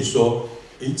候，他可以说：“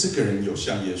诶，这个人有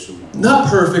像耶稣吗？” Not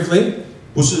perfectly,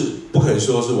 不可以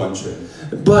说是完全。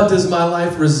 but does my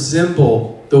life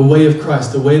resemble the way of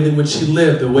Christ, the way in which he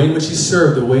lived, the way in which he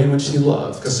served, the way in which he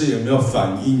loved? 可是有没有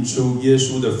反映出耶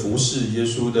稣的服事、耶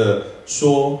稣的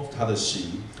说、他的行？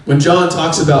 When John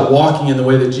talks about walking in the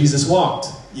way that Jesus walked,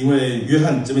 因为约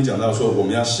翰这边讲到说，我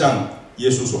们要像耶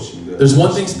稣所行的。 there's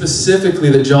one thing specifically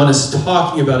that John is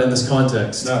talking about in this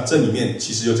context. 那这里面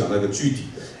其实有讲到一个具体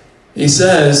的。 He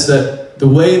says that the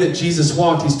way that Jesus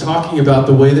walked, he's talking about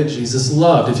the way that Jesus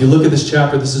loved. If you look at this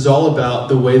chapter, this is all about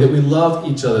the way that we love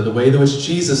each other, the way in which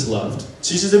Jesus loved.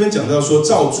 其实这边讲到说，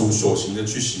照主所行的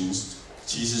去行，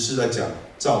其实是在讲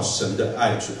照神的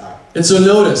爱去爱。 And so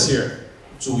notice here,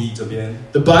 注意这边，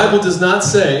 the Bible does not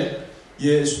say,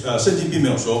 圣经并没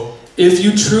有说， if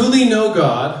you truly know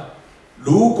God,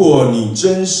 如果你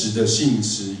真实的信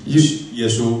实耶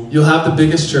稣， you'll have the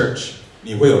biggest church.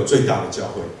 你会有最大的教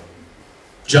会。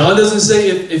 John doesn't say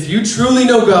if you truly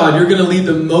know God, you're going to lead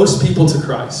the most people to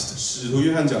Christ. 使徒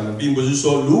约翰讲的并不是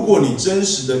说，如果你真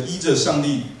实的依着上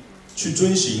帝去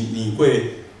遵行，你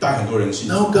会带很多人信。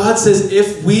 No, God says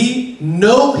if we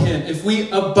know Him, if we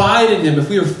abide in Him, if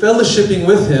we are fellowshipping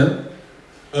with Him,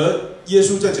 而耶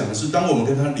稣在讲的是，当我们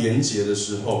跟他连结的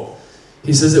时候，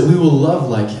 He says that we will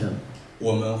love like Him.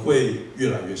 我们会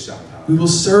越来越像他， We will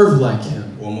serve like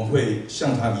Him. 我们会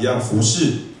像他一样服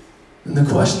侍。 And the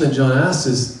question that John asks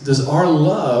is, does our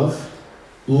love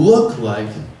look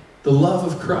like the love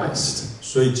of Christ?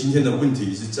 所以今天的问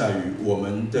题是在于，我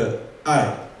们的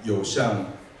爱有像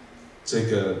这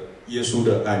个耶稣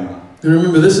的爱吗？ And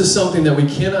remember, this is something that we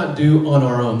cannot do on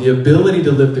our own. The ability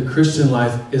to live the Christian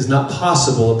life is not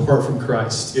possible apart from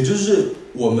Christ. 也就是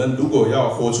我们如果要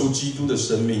活出基督的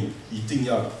生命，一定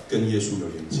要跟耶稣有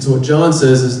连接。 So what John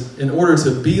says is, in order to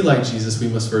be like Jesus, we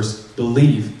must first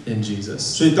believe in Jesus.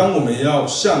 所以当我们要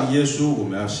像耶稣，我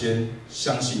们要先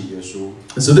相信耶稣。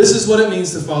 And so this is what it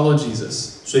means to follow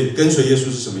Jesus. 所以跟随耶稣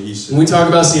是什么意思 When？ we talk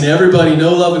about seeing everybody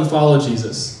know, love, and follow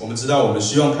Jesus, 我们知道，我们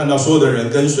希望看到所有的人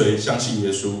跟随、相信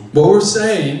耶稣。 what we're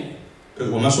saying 可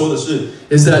是我们要说的是，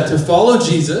 is that to follow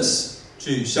Jesus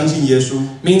去相信耶稣，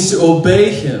 means to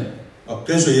obey Him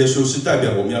跟随耶稣是代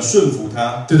表我们要顺服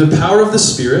他， through the power of the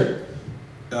Spirit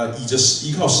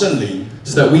依靠圣灵，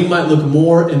 so that we might look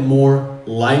more and more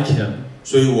like Him.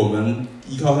 所以我们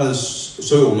依靠他的，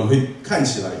所以我们会看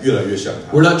起来越来越像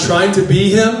他。 We're not trying to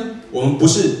be Him. 我们不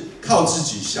是靠自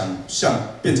己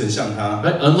变成像他。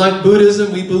 Right? Unlike Buddhism,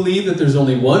 we believe that there's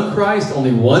only one Christ,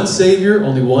 only one Savior,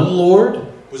 only one Lord.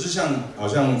 不是好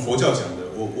像佛教讲的，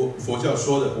佛教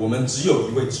说的，我们只有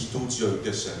一位基督，只有一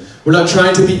个神。 We're not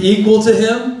trying to be equal to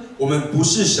Him. 我们不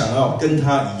是想要跟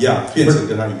他一样，变成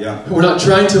跟他一样， We're not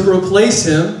trying to replace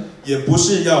Him, 也不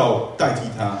是要代替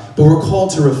他， but we're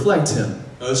called to reflect Him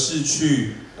而是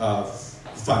去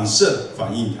反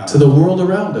映他， to the world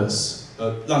around us.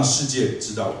 让世界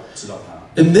知道他。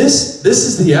And this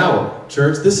is the hour,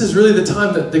 church. This is really the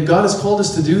time that God has called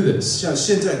us to do this. 像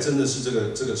现在真的是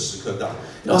这个时刻到。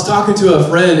I was talking to a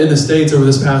friend in the States over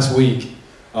this past week.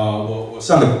 我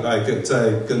上个礼拜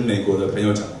在跟美国的朋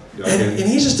友聊天。And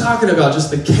he's just talking about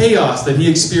just the chaos that he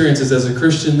experiences as a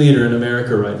Christian leader in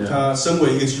America right now. 他身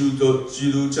为一个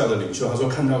基督教的领袖，他说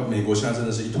看到美国现在真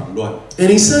的是一团乱。And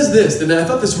he says this, and I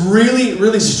thought this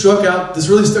really stuck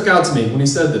out to me when he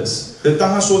said this.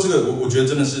 当他说这个，我觉得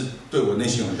真的是对我内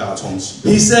心有很大的冲击。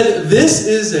He said, "This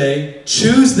is a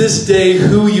choose this day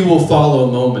who you will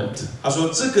follow moment." 他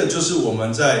说这个就是我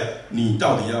们在你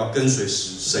到底要跟随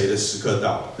谁的时刻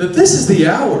到。That this is the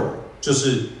hour. 就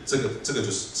是这个就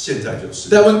是现在就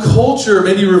是。That when culture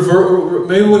maybe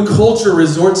when culture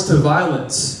resorts to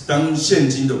violence. 当现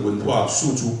今的文化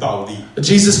诉诸暴力。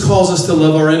Jesus calls us to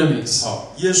love our enemies.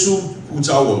 好，耶稣呼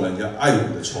召我们要爱我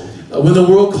们的仇敌。When the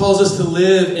world calls us to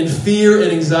live in fear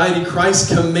and anxiety,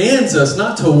 Christ commands us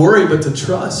not to worry but to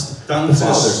trust. 当这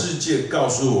个世界告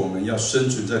诉我们要生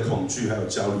存在恐惧还有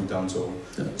焦虑当中，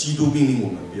基督命令我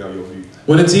们不要忧虑。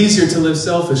When it's easier to live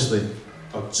selfishly.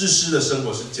 自私的生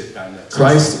活是简单的。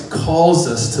Christ calls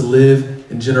us to live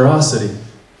in generosity.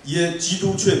 基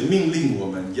督却命令我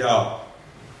们要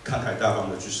慷慨大方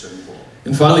的去生活。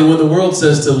And finally, when the world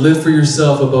says to live for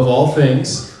yourself above all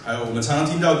things, 还有我们常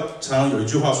常有一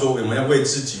句话说，我们要为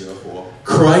自己而活。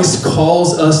Christ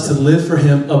calls us to live for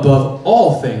Him above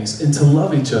all things and to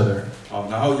love each other. 好，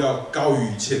然后要高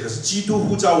于一切。可是基督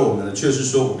呼召我们的却是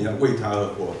说，我们要为他而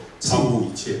活，超乎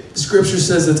一切。Scripture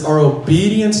says it's our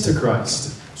obedience to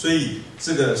Christ. 所以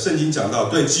这个圣经讲到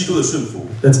对基督的顺服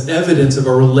 ，That's evidence of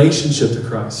our relationship to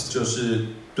Christ. 就是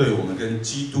对我们跟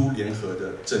基督联合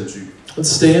的证据。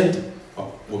Let's stand.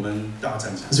 好，我们大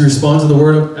站起来。As we respond to the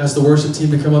word, ask the worship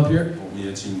team to come up here. 我们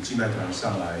也请敬拜团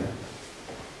上来。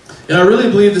And I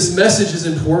really believe this message is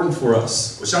important for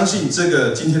us. 我相信这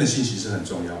个今天的信息是很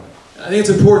重要的。I think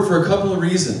it's important for a couple of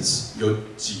reasons. 有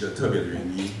几个特别的原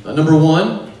因。Number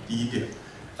one, 第一点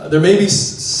there may be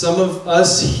some of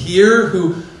us here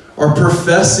who are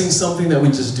professing something that we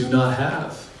just do not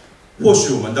have. 或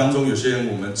许我们当中有些人，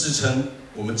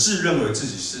我们自认为自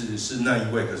己是那一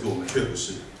位，可是我们却不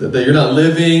是。That you're not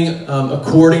living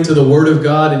according to the Word of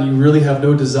God, and you really have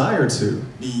no desire to.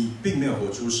 你并没有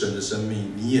活出神的生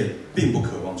命，你也并不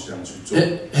渴望这样去做。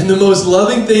And the most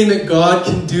loving thing that God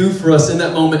can do for us in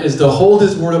that moment is to hold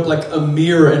His Word up like a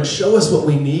mirror and show us what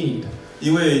we need.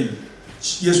 因为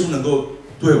耶稣能够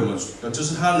对我们，就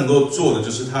是他能够做的，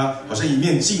就是他好像一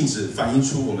面镜子，反映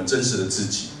出我们真实的自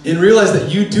己。And realize that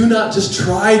you do not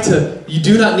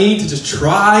need to just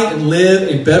try and live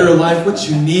a better life. What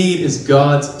you need is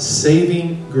God's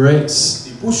saving grace.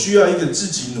 你不需要一个自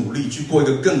己努力去过一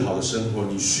个更好的生活，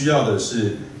你需要的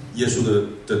是耶稣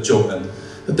的救恩。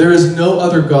That there is no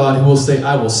other God who will say,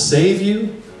 "I will save you."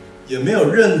 也没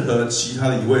有任何其他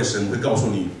的一位神会告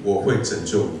诉你，我会拯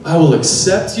救你。I will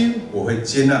accept you. 我会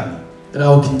接纳你。And I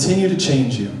will continue to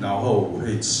change you. 然后我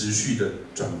会持续的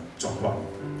转化。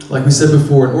Like we said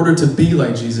before, in order to be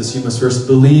like Jesus, you must first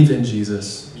believe in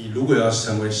Jesus. 你如果要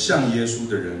成为像耶稣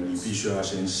的人，你必须要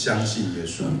先相信耶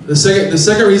稣。The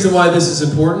second reason why this is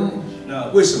important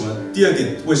那为什么第二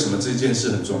点，为什么这件事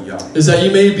很重要 is that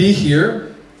you may be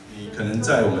here 你可能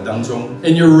在我们当中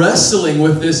and you're wrestling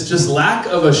with this just lack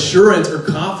of assurance or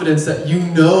confidence that you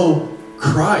know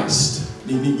Christ.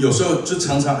 你有时候就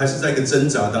常常还是在一个挣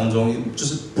扎当中，就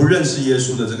是不认识耶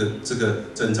稣的这个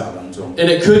挣扎当中。And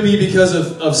it could be because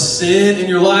of sin in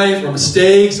your life or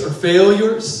mistakes or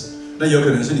failures. 那有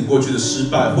可能是你过去的失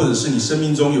败，或者是你生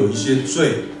命中有一些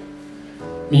罪。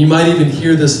You might even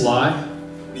hear this lie.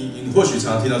 你或许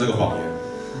常常听到这个谎言。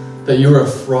That you're a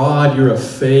fraud, you're a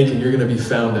fake, and you're going to be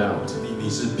found out. 你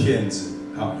是骗子，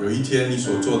好，有一天你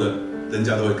所做的，人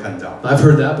家都会看到。I've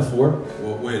heard that before.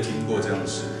 我也听过这样的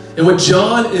事。And what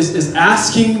John is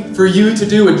asking for you to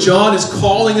do, what John is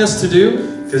calling us to do,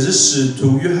 可是使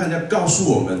徒约翰要告诉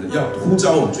我们的，要呼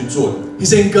召我们去做的。He's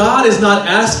saying God is not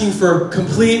asking for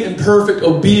complete and perfect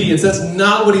obedience. That's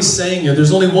not what he's saying here.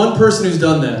 There's only one person who's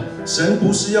done that. 神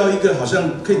不是要一个好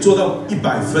像可以做到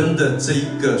100分的这一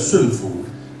个顺服。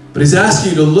But he's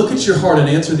asking you to look at your heart and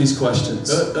answer these questions.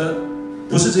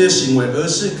 不是这些行为，而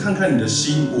是看看你的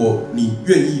心，你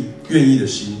愿意的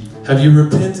心。Have you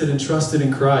repented and trusted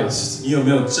in Christ? 你有没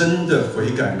有真的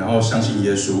悔改，然后相信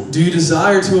耶稣 Do you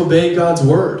desire to obey God's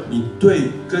word? 你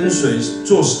对跟随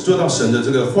做到神的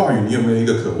这个话语，你有没有一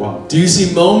个渴望 Do you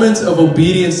see moments of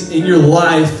obedience in your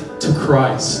life to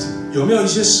Christ? 有没有一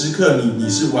些时刻你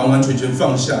是完完全全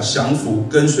放下、降服、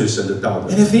跟随神的道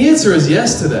的？ And if the answer is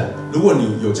yes to that, 如果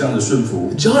你有这样的顺服，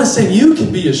 John is saying you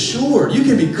can be assured, you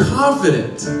can be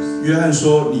confident 约翰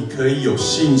说你可以有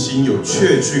信心、有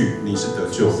确据，你是得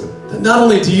救的。 that not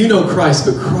only do you know Christ,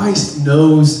 but Christ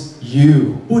knows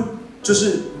you.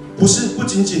 不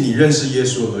仅仅你认识耶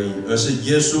稣而已，而是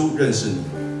耶稣认识你。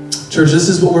 Church, this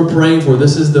is what we're praying for.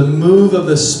 This is the move of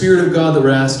the Spirit of God that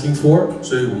we're asking for.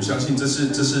 所以我们相信这是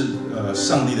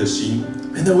上帝的心。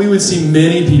 And that we would see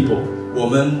many people 我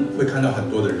们会看到很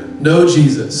多的人 know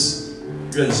Jesus,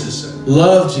 认识神，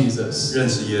 love Jesus, 认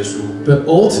识耶稣， but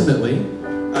ultimately,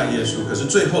 爱耶稣。可是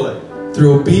最后呢，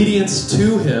 through obedience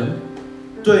to Him,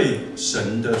 对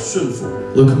神的顺服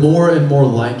look more and more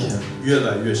like Him 越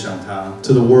来越像他。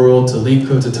 to the world, to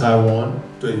Linko, to Taiwan.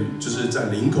 对，就是在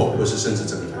林口，或是甚至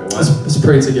整个台湾， Let's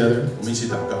pray together. 我们一起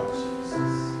祷告。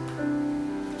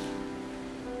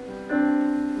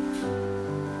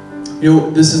 You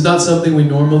know, this is not something we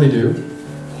normally do.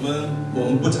 我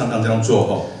们不常常这样做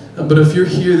哈。 But if you're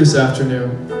here this afternoon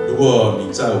如果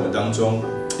你在我们当中，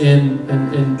 and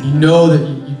you know that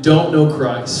you don't know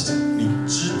Christ, 你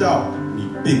知道你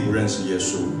并不认识耶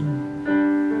稣，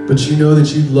 but you know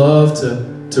that you'd love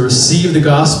to receive the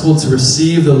gospel, to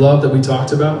receive the love that we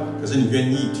talked about, 可是你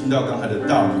愿意听到刚才的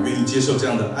道，你愿意接受这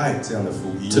样的爱、这样的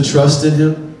福音， to trust in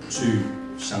Him. 去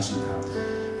相信他。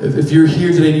 If you're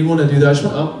here today and you want to do that,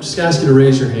 I'll just ask you to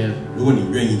raise your hand. 如果你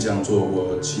愿意这样做，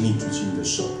我请你举起你的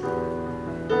手。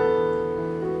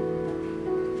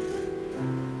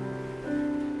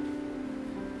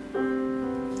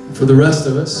 For the rest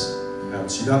of us, 还有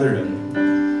其他的人，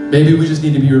 maybe we just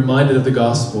need to be reminded of the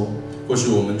gospel, 或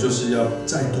许我们就是要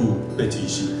再度被提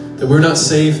醒， that we're not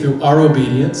saved through our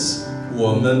obedience,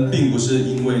 我们并不是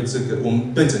因为这个，我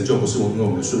们被拯救不是因为我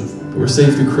们的顺服， but we're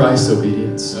saved through Christ's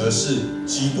obedience. 而是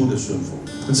基督的顺服。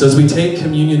 And so as we take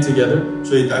communion together,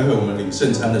 所以待会我们领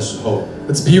圣餐的时候，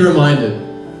 let's be reminded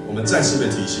我们再次被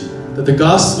提醒， that the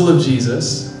gospel of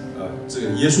Jesus 这个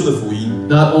耶稣的福音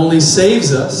not only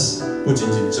saves us, 不仅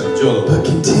仅拯救了我 but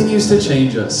们， continues to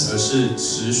change us. 而是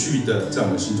持续的在我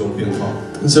们心中变化。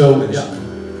 And so, yeah,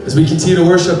 as we continue to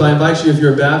worship, I invite you, if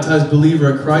you're a baptized believer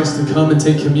in Christ, to come and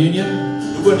take communion.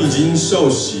 如果你已经受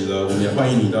洗了，我们也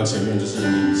欢迎你到前面，就是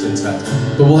领圣餐。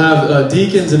 But we'll have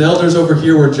deacons and elders over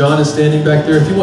here where John is standing back there. If you want